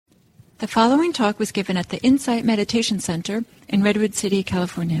The following talk was given at the Insight Meditation Center in Redwood City,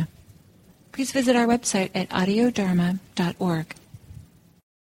 California. Please visit our website at audiodharma.org.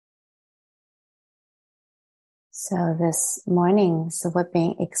 So this morning, we've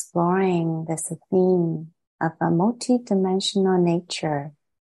been exploring this theme of a multi-dimensional nature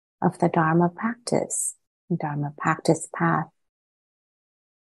of the Dharma practice path.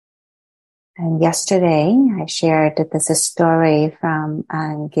 And yesterday, I shared this story from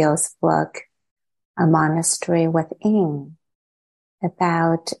Gil's book, A Monastery Within,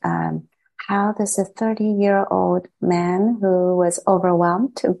 about how this 30-year-old man who was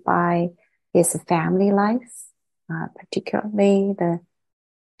overwhelmed by his family life, particularly the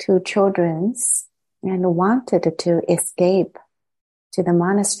two children's, and wanted to escape to the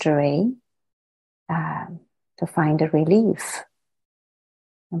monastery to find a relief.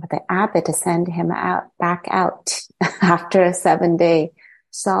 But the abbot sent him back out after a 7-day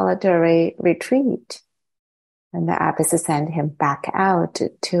solitary retreat. And the abbot sent him back out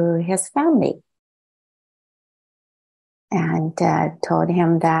to his family and told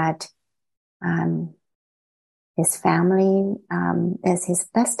him that his family is his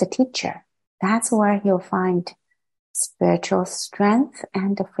best teacher. That's where he'll find spiritual strength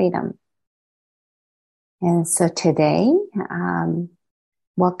and freedom. And so today,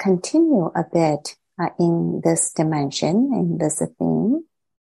 we'll continue a bit in this dimension, in this theme.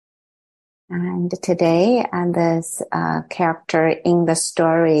 And today, this character in the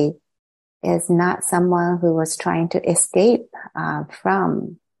story is not someone who was trying to escape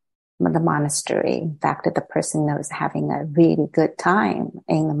from the monastery. In fact, the person was having a really good time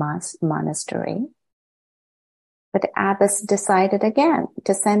in the monastery. But the abbot decided again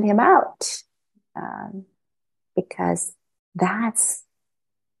to send him out because that's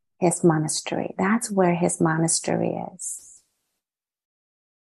his monastery. That's where his monastery is.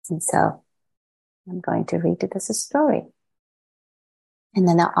 And so I'm going to read this story. And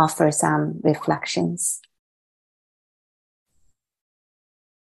then I'll offer some reflections.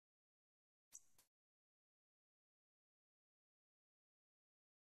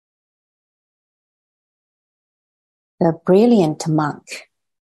 The brilliant monk.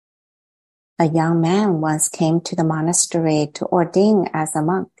 A young man once came to the monastery to ordain as a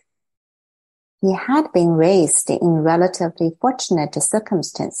monk. He had been raised in relatively fortunate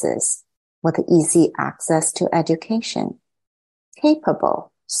circumstances with easy access to education,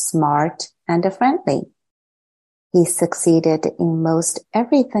 capable, smart, and friendly. He succeeded in most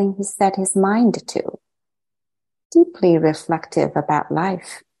everything he set his mind to. Deeply reflective about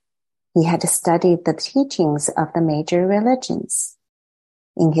life, he had studied the teachings of the major religions.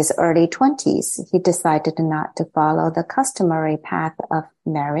 In his early 20s, he decided not to follow the customary path of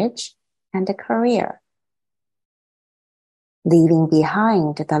marriage and a career. Leaving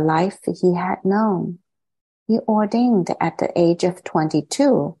behind the life he had known, he ordained at the age of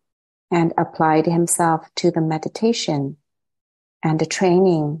 22 and applied himself to the meditation and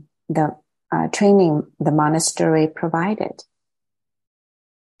training the monastery provided.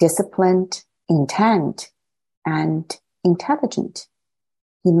 Disciplined, intent, and intelligent,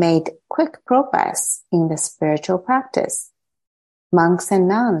 he made quick progress in the spiritual practice. Monks and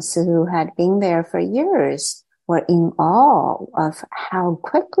nuns who had been there for years were in awe of how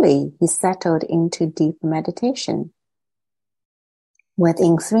quickly he settled into deep meditation.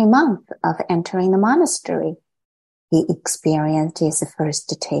 Within 3 months of entering the monastery, he experienced his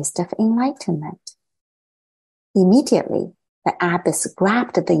first taste of enlightenment. Immediately, the abbess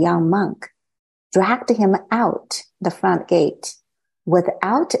grabbed the young monk, dragged him out the front gate,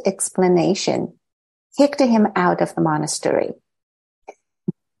 without explanation, kicked him out of the monastery.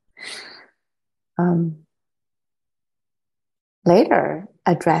 Later,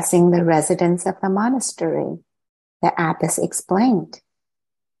 addressing the residents of the monastery, the abbess explained,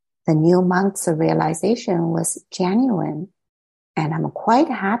 the new monk's realization was genuine, and I'm quite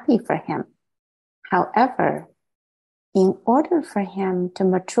happy for him. However, in order for him to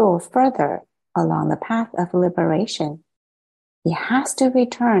mature further along the path of liberation, he has to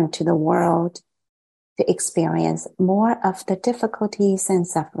return to the world to experience more of the difficulties and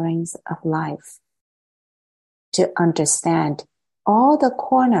sufferings of life, to understand all the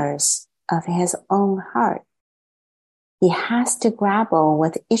corners of his own heart. He has to grapple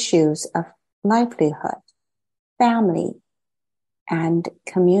with issues of livelihood, family, and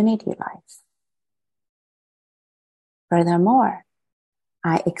community life. Furthermore,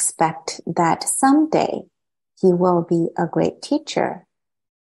 I expect that someday he will be a great teacher.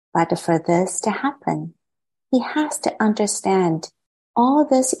 But for this to happen, he has to understand all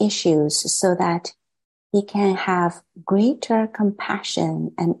these issues so that he can have greater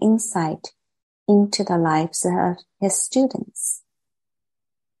compassion and insight into the lives of his students.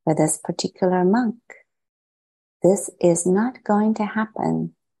 For this particular monk, this is not going to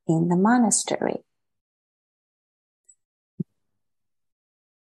happen in the monastery.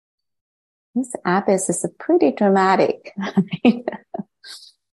 This abbess is pretty dramatic.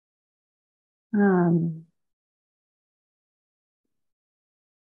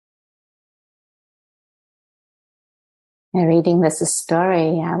 And reading this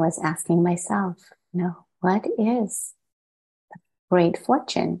story, I was asking myself, what is great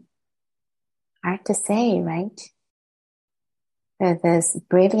fortune? Hard to say, right? For this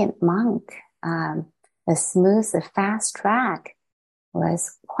brilliant monk, the smooth, fast track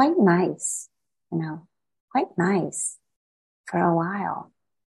was quite nice, quite nice for a while.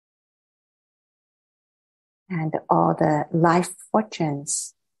 And all the life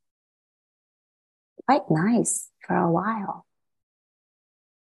fortunes, quite nice for a while.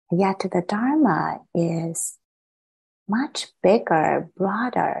 Yet the Dharma is much bigger,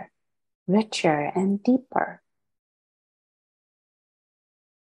 broader, richer, and deeper.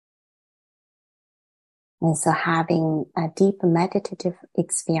 And so having a deep meditative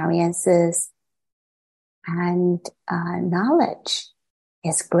experiences and knowledge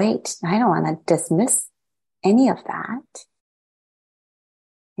is great. I don't want to dismiss any of that.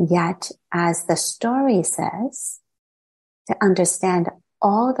 Yet, as the story says, to understand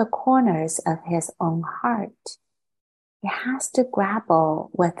all the corners of his own heart, he has to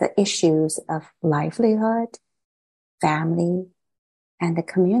grapple with the issues of livelihood, family, and the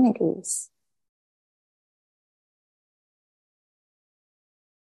communities.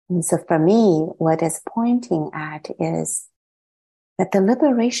 And so for me, what it's pointing at is that the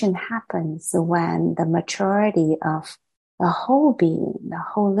liberation happens when the maturity of the whole being, the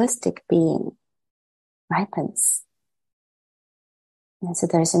holistic being, ripens. And so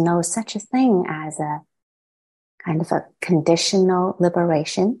there's no such a thing as a kind of a conditional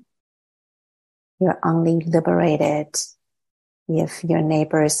liberation. You're only liberated if your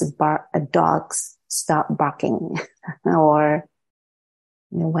neighbor's dogs stop barking, or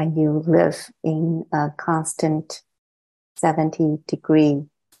when you live in a constant 70-degree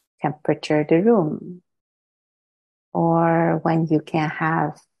temperature room, or when you can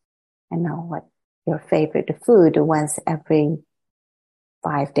have, what your favorite food once every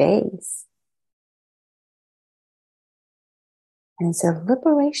 5 days. And so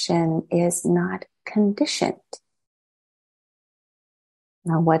liberation is not conditioned.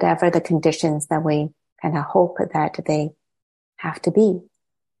 Now, whatever the conditions that we kind of hope that they have to be.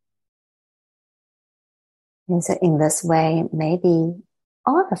 And so in this way, maybe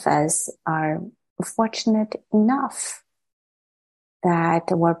all of us are fortunate enough that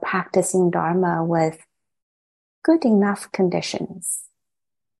we're practicing Dharma with good enough conditions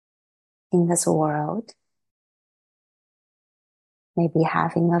in this world. Maybe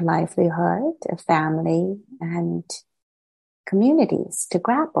having a livelihood, a family, and communities to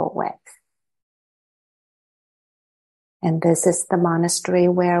grapple with. And this is the monastery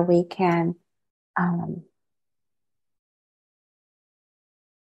where we can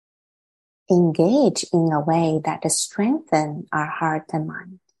engage in a way that strengthens our heart and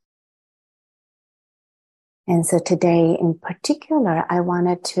mind. And so today in particular, I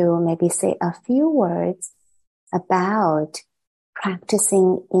wanted to maybe say a few words about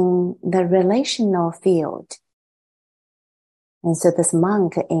practicing in the relational field. And so this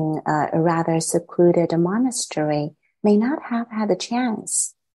monk in a rather secluded monastery may not have had a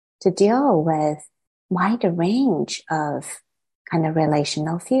chance to deal with wide range of kind of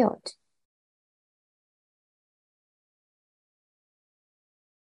relational field.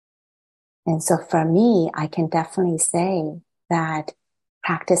 And so for me, I can definitely say that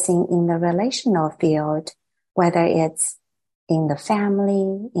practicing in the relational field, whether it's in the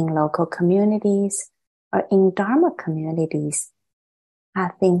family, in local communities, or in Dharma communities,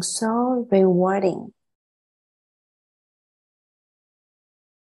 have been so rewarding.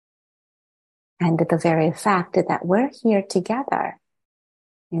 And the very fact that we're here together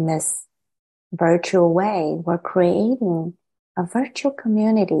in this virtual way, we're creating a virtual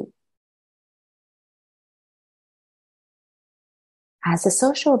community. As a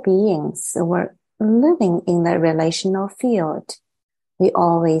social beings, we're living in the relational field. We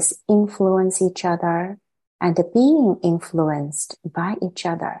always influence each other and being influenced by each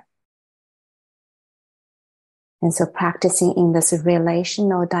other. And so practicing in this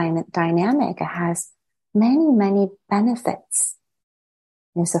relational dynamic has many, many benefits.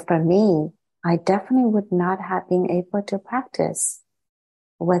 And so for me, I definitely would not have been able to practice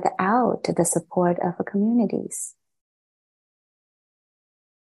without the support of communities.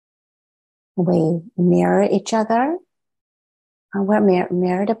 We mirror each other, and we're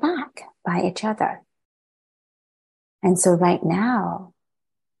mirrored back by each other. And so right now,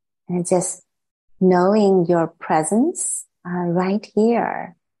 and just knowing your presence right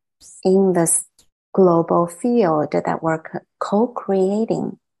here in this global field that we're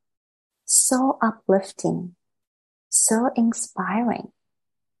co-creating, so uplifting, so inspiring.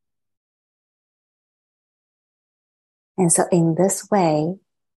 And so in this way,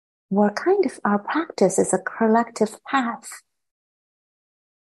 our practice is a collective path.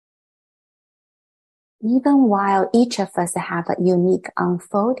 Even while each of us have a unique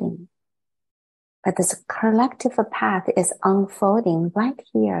unfolding, but this collective path is unfolding right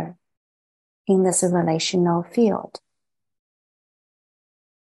here in this relational field.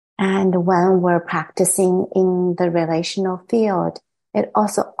 And when we're practicing in the relational field, it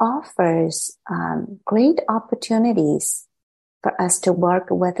also offers great opportunities for us to work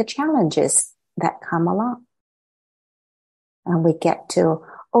with the challenges that come along. And we get to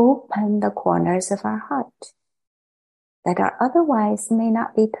open the corners of our heart that are otherwise may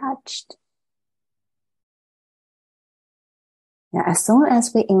not be touched. Now, as soon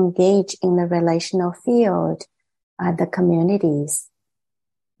as we engage in the relational field, the communities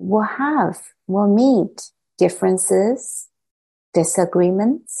will meet differences,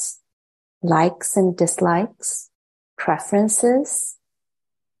 disagreements, likes and dislikes, preferences.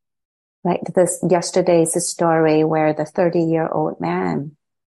 Like yesterday's story where the 30-year-old man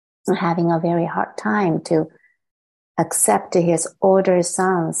was having a very hard time to accept his older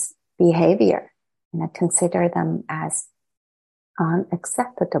son's behavior and consider them as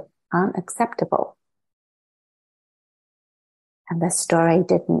unacceptable. And the story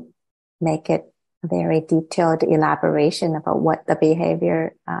didn't make it a very detailed elaboration about what the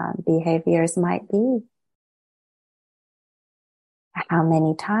behaviors might be. How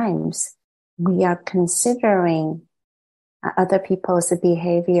many times we are considering other people's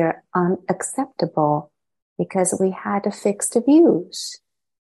behavior unacceptable because we had fixed views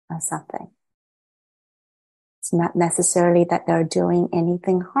on something. It's not necessarily that they're doing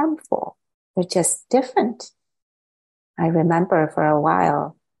anything harmful. They're just different. I remember for a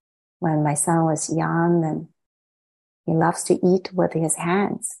while when my son was young and he loves to eat with his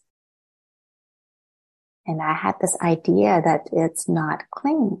hands. And I had this idea that it's not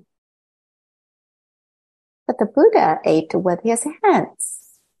clean. But the Buddha ate with his hands.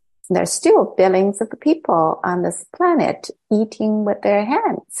 There's still billions of people on this planet eating with their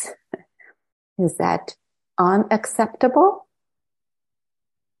hands. Is that unacceptable?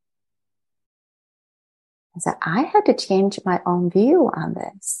 So I had to change my own view on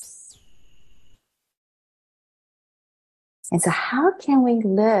this. And so how can we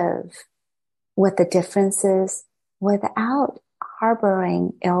live with the differences without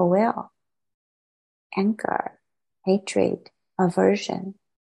harboring ill will, anger, hatred, aversion?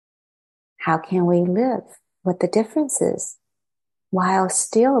 How can we live with the differences while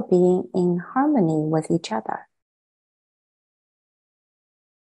still being in harmony with each other?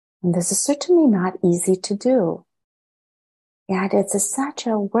 And this is certainly not easy to do. Yet it's such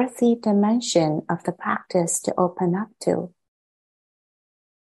a worthy dimension of the practice to open up to.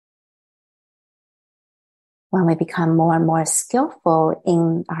 When we become more and more skillful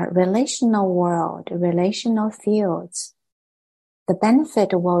in our relational world, relational fields, the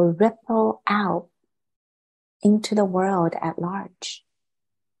benefit will ripple out into the world at large.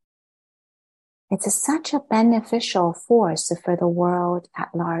 It's such a beneficial force for the world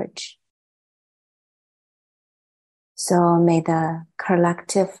at large. So may the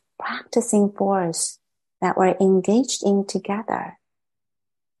collective practicing force that we're engaged in together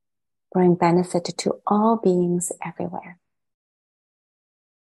bring benefit to all beings everywhere.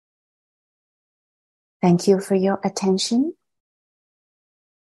 Thank you for your attention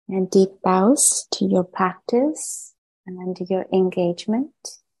and deep bows to your practice and your engagement.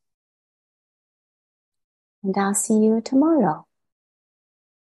 And I'll see you tomorrow.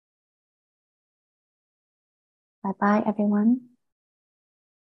 Bye-bye, everyone.